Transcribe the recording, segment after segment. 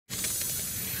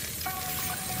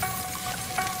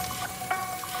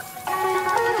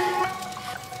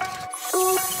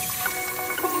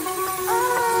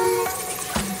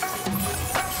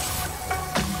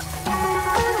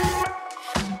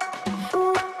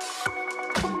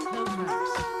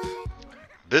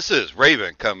This is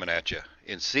Raven coming at you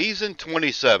in Season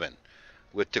 27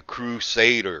 with the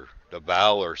Crusader, the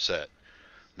Valor set.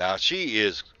 Now, she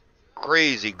is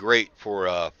crazy great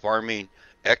for farming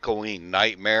Echoing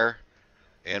Nightmare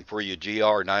and for your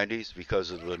GR90s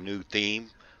because of the new theme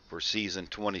for Season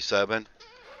 27.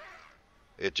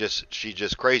 She's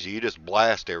just crazy. You just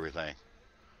blast everything.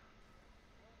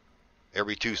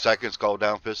 Every 2 seconds, call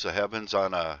down fists of heavens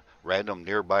on a random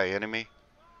nearby enemy.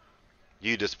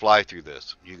 You just fly through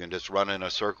this. You can just run in a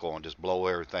circle and just blow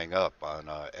everything up on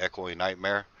Echoing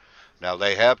Nightmare. Now,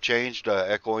 they have changed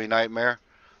Echoing Nightmare.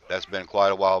 That's been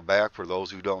quite a while back for those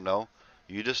who don't know.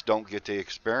 You just don't get the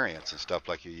experience and stuff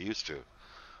like you used to.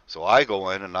 So I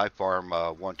go in and I farm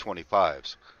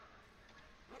 125s.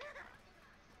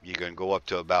 You can go up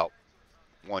to about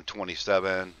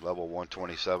 127, level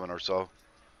 127 or so.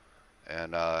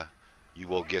 And you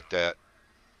will get that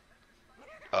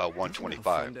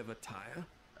 125.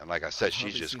 And like I said,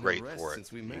 she's just great for it.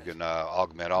 You can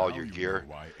augment all your gear.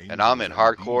 And I'm in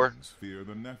hardcore,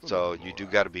 so you do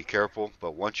got to be careful.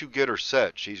 But once you get her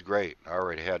set, she's great. I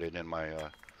already had it in my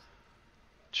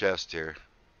chest here.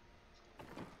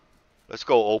 Let's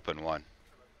go open one.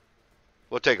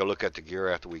 We'll take a look at the gear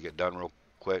after we get done real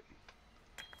quick.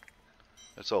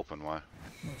 Let's open one.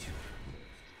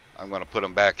 I'm going to put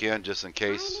them back in just in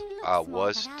case I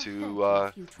was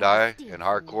to die in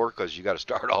hardcore, because you got to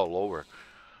start all over.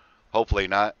 Hopefully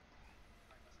not.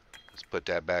 Let's put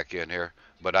that back in here.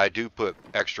 But I do put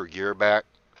extra gear back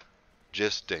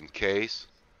just in case.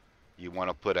 You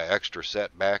want to put an extra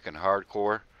set back in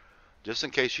hardcore just in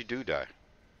case you do die.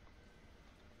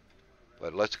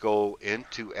 But let's go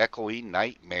into Echoing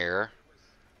Nightmare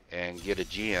and get a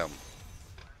gem.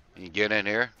 You get in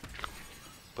here,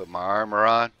 put my armor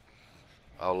on.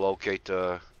 I'll locate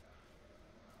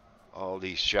all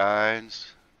these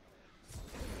shines.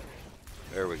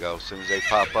 There we go. As soon as they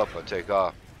pop up, I take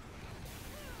off.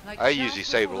 I usually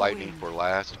save lightning for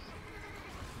last.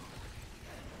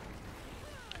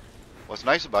 What's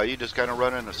nice about it, you just kind of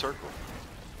run in a circle.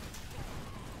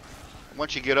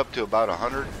 Once you get up to about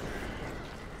 100,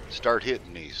 start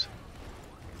hitting these.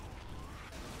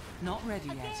 Not ready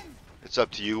yet. It's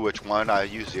up to you which one. I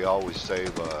usually always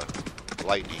save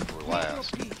lightning for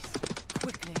last.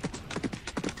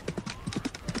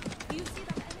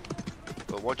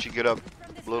 But once you get up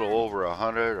a little over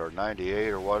 100 or 98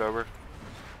 or whatever,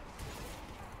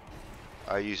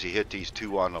 I usually hit these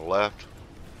two on the left,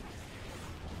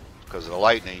 because the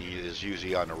lightning is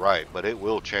usually on the right, but it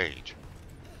will change.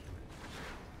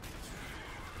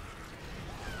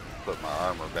 Put my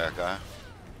armor back on.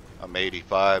 I'm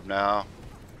 85 now.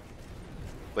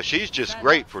 But she's just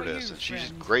great for this, and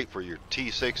she's great for your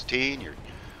T16, your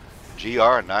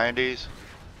GR90s.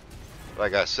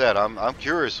 Like I said, I'm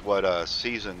curious what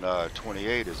season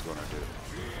 28 is going to do.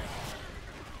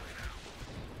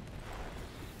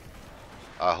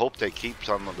 I hope they keep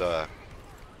some of the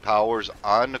powers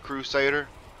on the Crusader,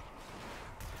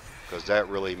 because that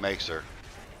really makes her.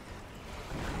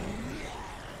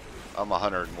 I'm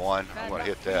 101. I'm going to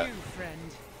hit that.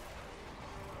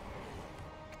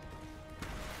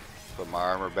 Put my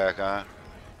armor back on.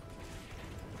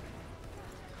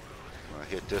 I'm going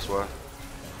to hit this one.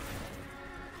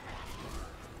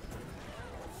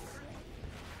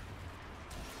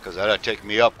 Because that'll take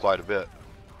me up quite a bit.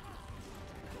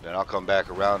 Then I'll come back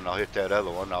around and I'll hit that other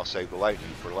one and I'll save the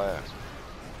lightning for last.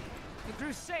 The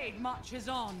crusade marches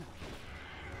on.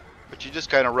 But you just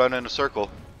kind of run in a circle.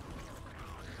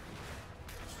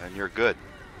 And you're good.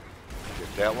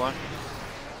 Get that one.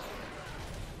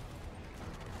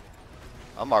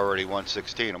 I'm already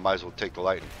 116. I might as well take the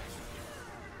lightning.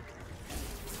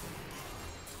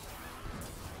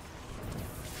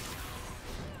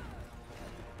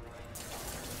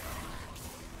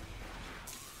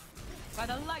 By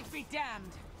the light be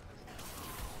damned.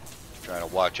 Trying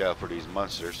to watch out for these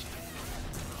monsters.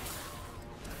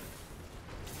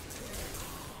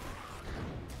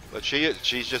 But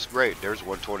she's just great. There's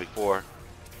 124.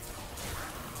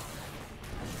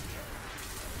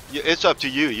 Yeah, it's up to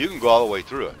you. You can go all the way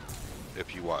through it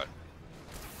if you want.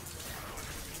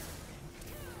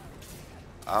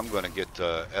 I'm going to get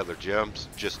the other gems,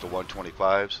 just the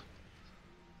 125s.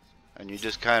 And you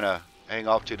just kind of hang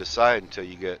off to the side until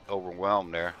you get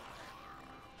overwhelmed there.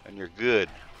 And you're good.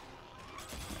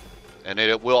 And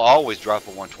it will always drop a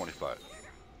 125.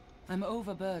 I'm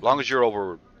overburdened. As long as you're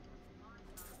over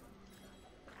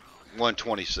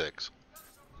 126.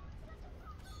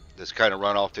 Just kind of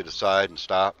run off to the side and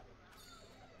stop.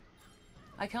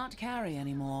 I can't carry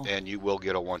anymore. And you will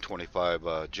get a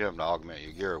 125 gem to augment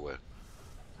your gear with.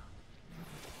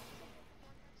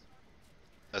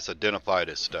 That's identified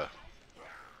as stuff.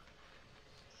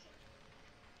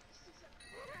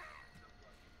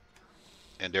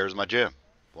 And there's my gem,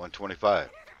 125.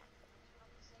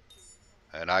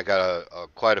 And I got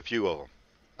quite a few of them.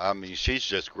 I mean, she's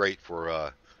just great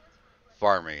for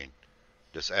farming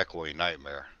this Echoing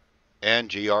Nightmare. And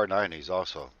GR90s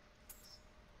also.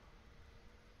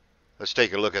 Let's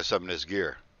take a look at some of this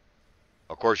gear.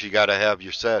 Of course, you got to have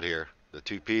your set here. The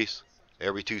 2-piece.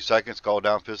 Every 2 seconds, call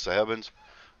down Fist of Heavens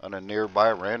on a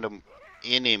nearby random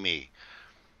enemy.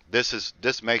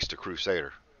 This makes the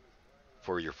Crusader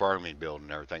for your farming build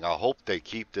and everything. I hope they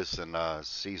keep this in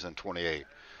Season 28.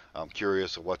 I'm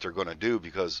curious of what they're going to do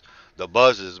because the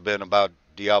buzz has been about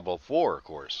Diablo 4, of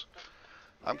course.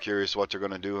 I'm curious what they're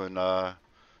going to do in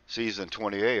Season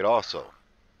 28 also.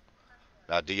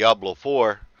 Now, Diablo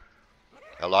 4,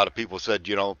 a lot of people said,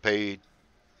 you know, pay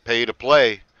to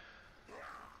play.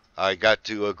 I got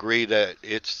to agree that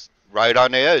it's right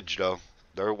on the edge, though.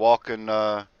 They're walking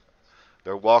on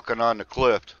the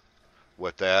cliff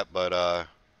with that, but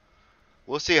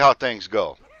we'll see how things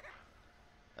go.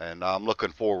 And I'm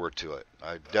looking forward to it.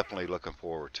 I'm definitely looking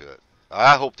forward to it.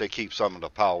 I hope they keep some of the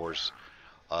powers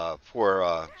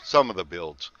for some of the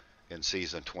builds in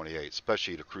Season 28,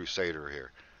 especially the Crusader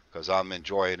here, because I'm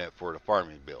enjoying it for the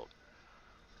farming build.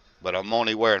 But I'm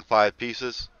only wearing 5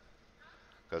 pieces,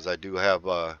 because I do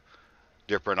have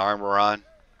different armor on,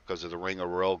 because of the Ring of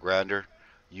Royal Grandeur.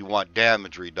 You want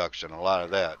damage reduction, a lot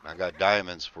of that. I got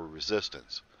diamonds for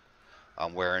resistance.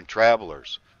 I'm wearing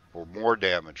Travelers for more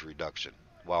damage reduction.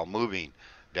 While moving,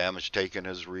 damage taken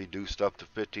is reduced up to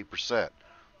 50%,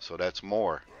 so that's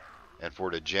more. And for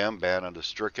the gem, Ban of the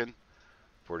Stricken.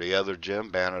 For the other gem,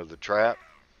 Ban of the Trap.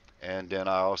 And then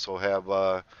I also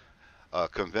have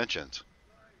Conventions.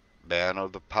 Ban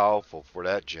of the Powerful for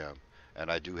that gem.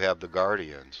 And I do have the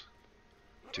Guardians.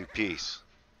 2-piece.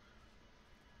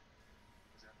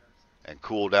 And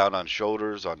cooldown on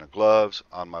shoulders, on the gloves,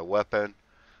 on my weapon.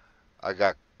 I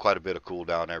got quite a bit of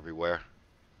cooldown everywhere.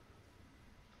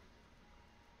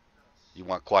 You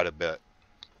want quite a bit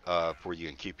before you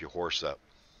can keep your horse up.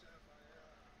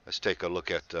 Let's take a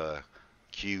look at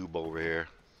Cube over here.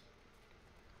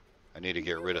 I need to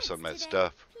get rid of some of that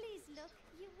stuff.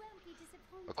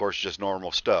 Of course, just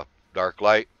normal stuff. Dark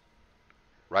Light,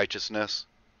 Righteousness,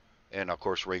 and of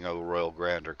course Ring of the Royal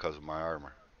Grandeur because of my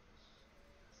armor.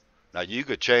 Now you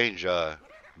could change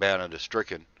Ban of the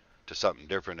Stricken to something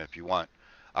different if you want.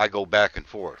 I go back and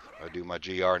forth. I do my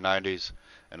GR90s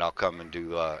and I'll come and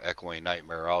do Echoing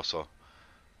Nightmare also,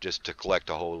 just to collect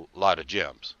a whole lot of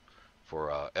gems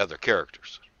for other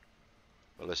characters.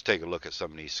 But let's take a look at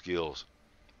some of these skills.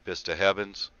 Fist of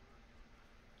Heavens,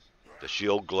 the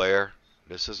Shield Glare.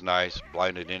 This is nice.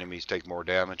 Blinded enemies take more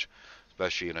damage,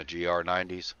 especially in a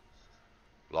GR90s.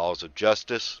 Laws of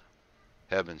Justice,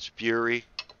 Heaven's Fury.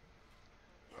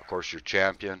 Of course, your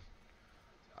champion.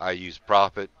 I use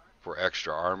Prophet for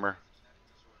extra armor.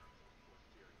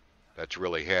 That's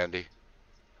really handy.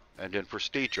 And then for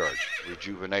Steed Charge,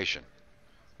 Rejuvenation.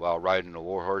 While riding a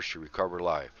warhorse, you recover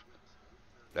life.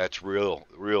 That's real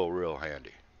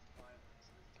handy.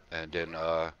 And then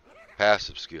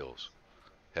passive skills.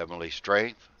 Heavenly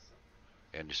Strength,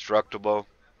 Indestructible,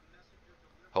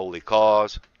 Holy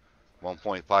Cause,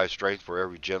 1.5 strength for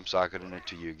every gem socketed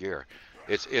into your gear.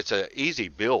 It's an easy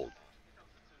build.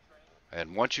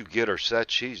 And once you get her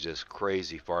set, she's just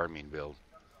crazy farming build.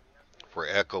 For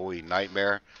Echoing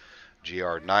Nightmare,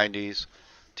 GR90s,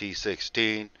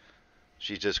 T16,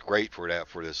 she's just great for that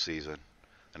for this season.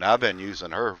 And I've been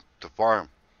using her to farm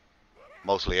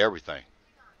mostly everything.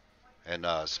 And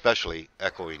especially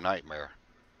Echoing Nightmare.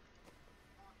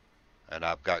 And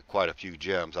I've got quite a few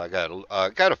gems. I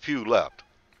got a few left.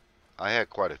 I had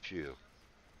quite a few.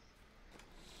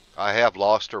 I have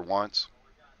lost her once.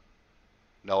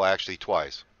 No, actually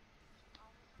twice.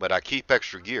 But I keep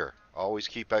extra gear. Always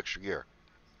keep extra gear.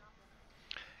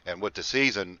 And with the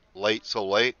season so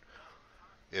late,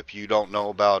 if you don't know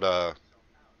about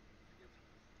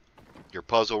your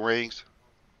puzzle rings,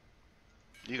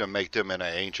 you can make them in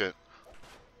an ancient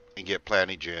and get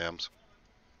plenty gems.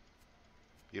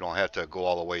 You don't have to go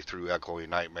all the way through Echoing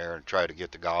Nightmare and try to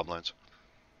get the goblins,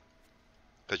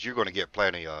 because you're going to get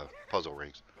plenty of puzzle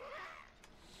rings.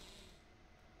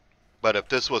 But if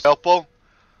this was helpful,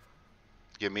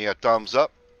 give me a thumbs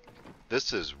up.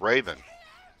 This is Raven.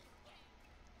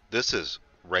 This is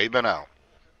Raven out.